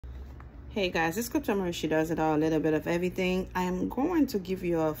Hey guys, it's Crypto Marie. She does it all, a little bit of everything. I am going to give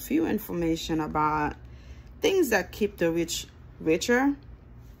you a few information about things that keep the rich richer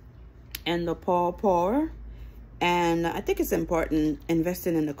and the poor poorer. And I think it's important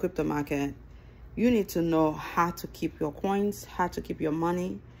investing in the crypto market. You need to know how to keep your coins, how to keep your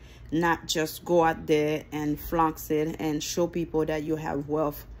money, not just go out there and flex it and show people that you have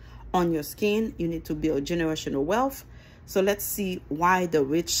wealth on your skin. You need to build generational wealth. So let's see why the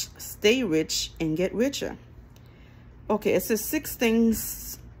rich stay rich and get richer. Okay, it says 6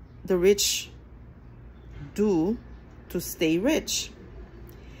 things the rich do to stay rich.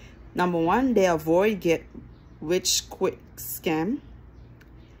 Number 1, they avoid get rich quick scam.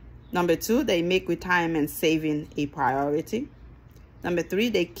 Number 2, they make retirement saving a priority. Number 3,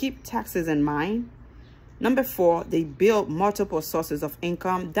 they keep taxes in mind. Number 4, they build multiple sources of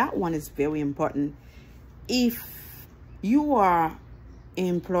income. That one is very important. If you are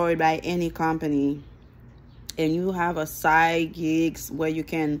employed by any company and you have a side gigs where you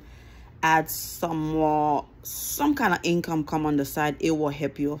can add some kind of income come on the side, it will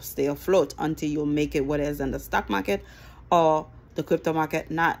help you stay afloat until you make it, whether it's in the stock market or the crypto market.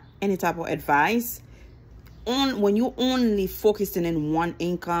 Not any type of advice. When you only focusing in one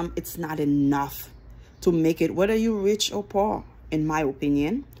income, it's not enough to make it, whether you're rich or poor, in my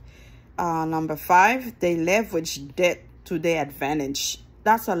opinion. Number 5, they leverage debt to their advantage.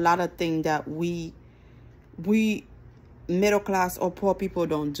 That's a lot of things that we middle class or poor people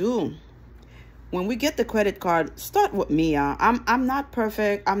don't do. When we get the credit card, start with me. I'm not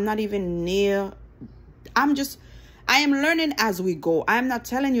perfect. I'm not even near. I am learning as we go. I'm not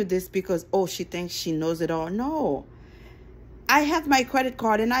telling you this because, oh, she thinks she knows it all. No. I have my credit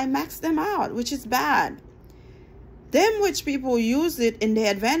card and I max them out, which is bad. Them rich people use it in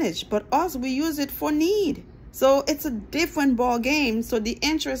their advantage, but us, we use it for need. So it's a different ball game. So the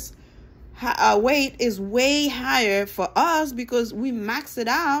interest rate is way higher for us because we max it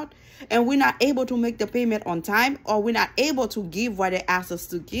out and we're not able to make the payment on time, or we're not able to give what they ask us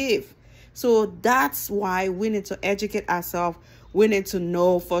to give. So that's why we need to educate ourselves. We need to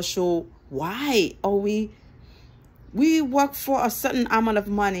know for sure why are we work for a certain amount of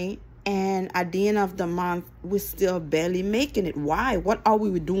money and at the end of the month we're still barely making it. Why? What are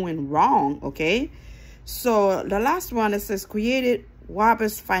we doing wrong? Okay. So the last one, it says created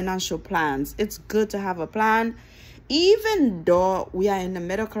robust financial plans. It's good to have a plan, even though we are in the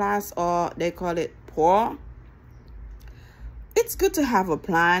middle class, or they call it poor. It's good to have a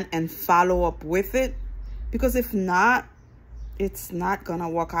plan and follow up with it, because if not, it's not gonna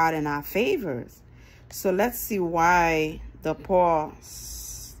work out in our favors. So let's see why the poor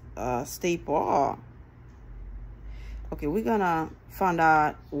stay poor. Okay, we're gonna find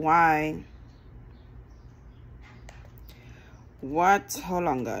out why. Hold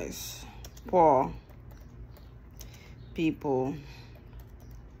on guys, poor people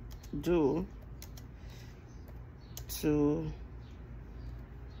do to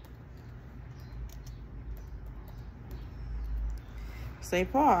stay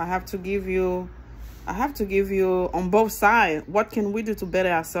poor. I have to give you on both sides. What can we do to better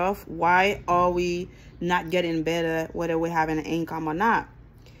ourselves? Why are we not getting better, whether we're having an income or not?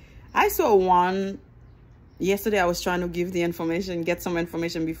 I saw one yesterday. I was trying to give the information, get some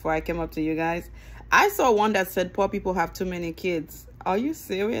information before I came up to you guys. I saw one that said poor people have too many kids. Are you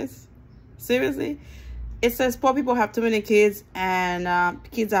serious? Seriously? It says poor people have too many kids and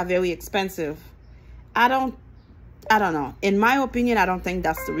kids are very expensive. I don't know. In my opinion, I don't think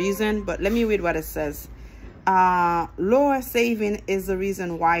that's the reason, but let me read what it says. Lower saving is the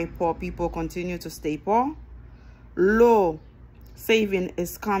reason why poor people continue to stay poor. Low saving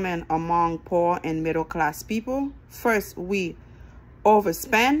is common among poor and middle class people. First, we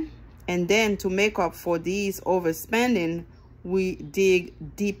overspend, and then to make up for these overspending, we dig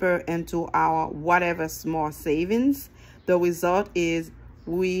deeper into our whatever small savings. The result is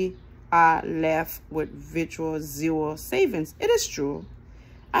we are left with virtual zero savings. It is true.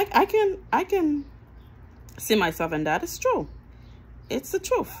 I can see myself in that. It's true. It's the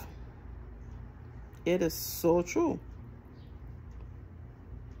truth. It is so true.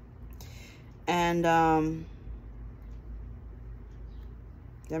 And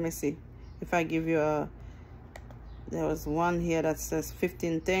let me see if I give you there was one here that says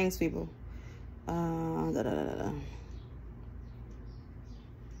 15 things people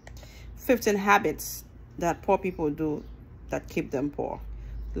 15 habits that poor people do that keep them poor.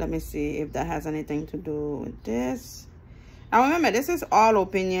 Let me see if that has anything to do with this. Now remember, this is all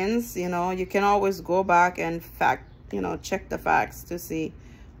opinions. You know, you can always go back and check the facts to see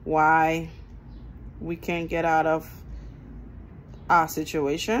why we can't get out of our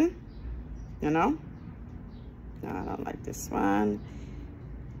situation. you know. No, I don't like this one.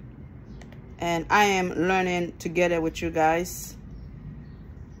 And I am learning together with you guys.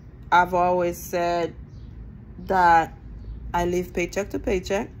 I've always said that I live paycheck to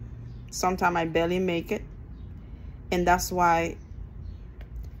paycheck. Sometimes I barely make it. And that's why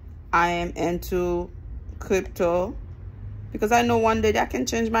I am into crypto, because I know one day that can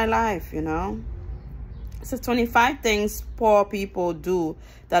change my life, you know. So 25 things poor people do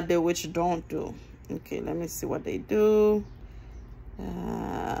that the rich don't do. Okay, let me see what they do.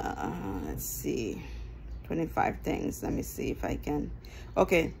 Let's see. 25 things. Let me see if I can.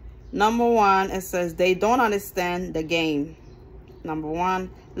 Okay, number one, it says they don't understand the game. Number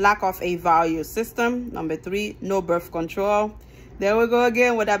one, lack of a value system. Number three, no birth control. There we go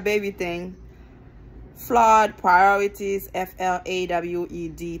again with that baby thing. Flawed priorities,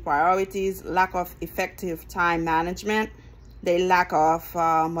 FLAWED priorities. Lack of effective time management. They lack of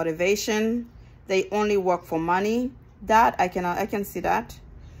motivation. They only work for money. That I can see that.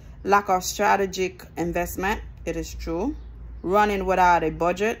 Lack of strategic investment. It is true. Running without a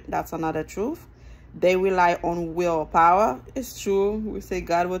budget. That's another truth. They rely on willpower. It's true. We say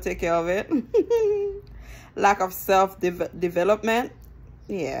God will take care of it. Lack of self-development.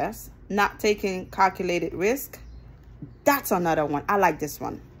 Yes. Not taking calculated risk. That's another one. I like this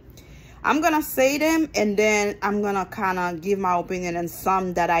one. I'm going to say them, and then I'm going to kind of give my opinion on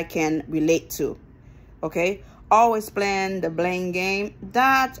some that I can relate to. Okay? Always playing the blame game.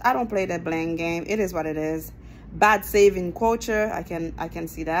 That, I don't play the blame game. It is what it is. Bad saving culture. I can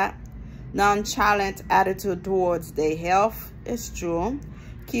see that. Nonchalant attitude towards their health. It's true.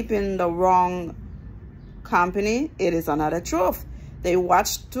 Keeping the wrong company. It is another truth. They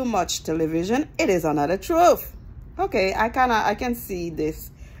watch too much television. It is another truth. Okay, I can see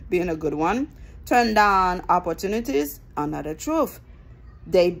this being a good one. Turn down opportunities. Another truth.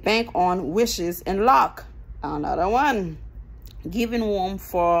 They bank on wishes and luck. Another one. Giving room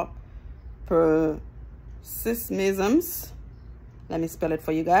for pessimisms. Let me spell it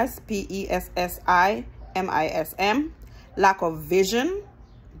for you guys. PESSIMISM. Lack of vision.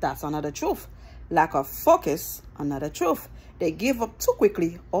 That's another truth. Lack of focus. Another truth. They give up too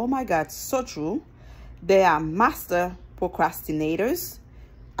quickly. Oh my God, so true. They are master procrastinators.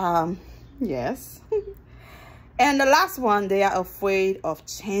 Yes. And the last one, they are afraid of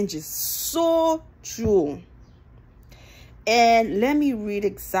changes. So true. And let me read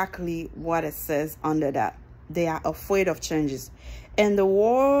exactly what it says under that. They are afraid of changes. In the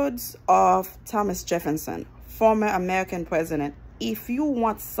words of Thomas Jefferson, former American president, if you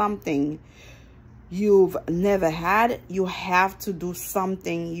want something you've never had, you have to do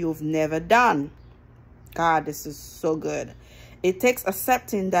something you've never done. God, this is so good. It takes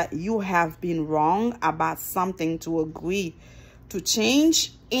accepting that you have been wrong about something to agree to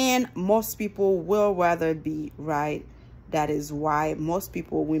change, and most people will rather be right. That is why most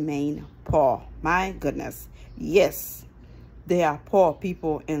people remain poor. My goodness. Yes, there are poor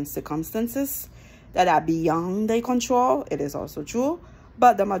people in circumstances that are beyond their control. It is also true.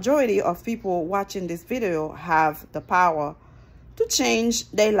 But the majority of people watching this video have the power to change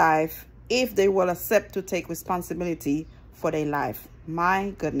their life if they will accept to take responsibility for their life.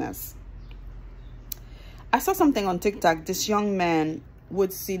 My goodness. I saw something on TikTok. This young man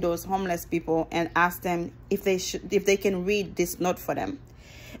would see those homeless people and ask them if they can read this note for them.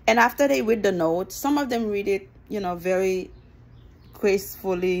 And after they read the note, some of them read it, you know, very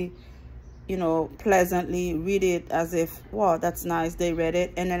gracefully, you know, pleasantly, read it as if, wow, that's nice, they read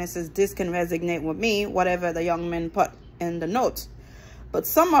it. And then it says, this can resonate with me, whatever the young man put in the note. But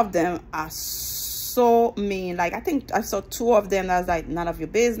some of them are so mean. Like, I think I saw 2 of them that was like, none of your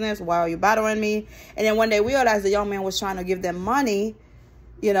business, why are you bothering me? And then when they realized the young man was trying to give them money,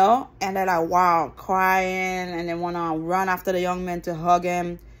 you know, and they're like, wow, crying, and they want to run after the young man to hug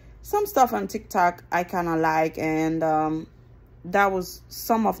him. Some stuff on TikTok I kind of like, and that was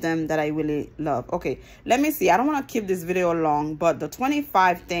some of them that I really love. Okay, let me see. I don't want to keep this video long, but the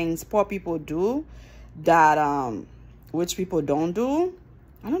 25 things poor people do that rich people don't do.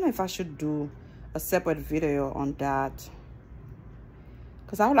 I don't know if I should do a separate video on that,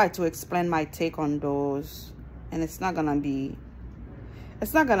 because I would like to explain my take on those, and it's not gonna be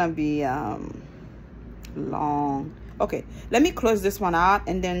long. Okay, let me close this one out,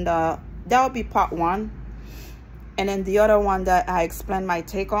 and then that will be part 1. And then the other one that I explain my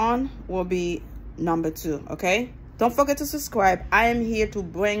take on will be number 2, okay? Don't forget to subscribe. I am here to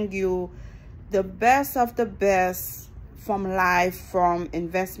bring you the best of the best from life, from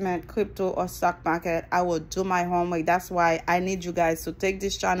investment, crypto, or stock market. I will do my homework. That's why I need you guys to take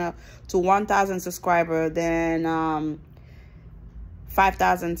this channel to 1,000 subscribers. Then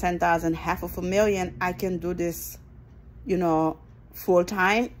 5,000, 10,000, $500,000, I can do this, you know, full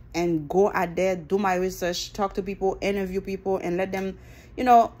time and go out there, do my research, talk to people, interview people, and let them, you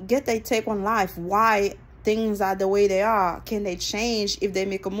know, get their take on life. Why things are the way they are. Can they change if they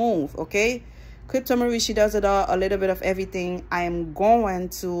make a move? Okay. Crypto Marie, she does it all, a little bit of everything. I am going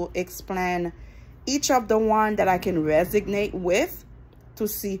to explain each of the one that I can resonate with to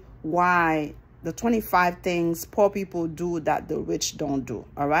see why the 25 things poor people do that the rich don't do.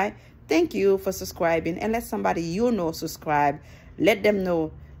 All right. Thank you for subscribing, and let somebody you know subscribe. Let them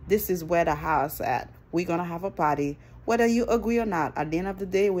know this is where the house at. We're going to have a party, whether you agree or not. At the end of the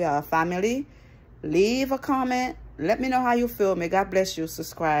day, we are a family. Leave a comment. Let me know how you feel. May God bless you.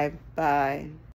 Subscribe. Bye.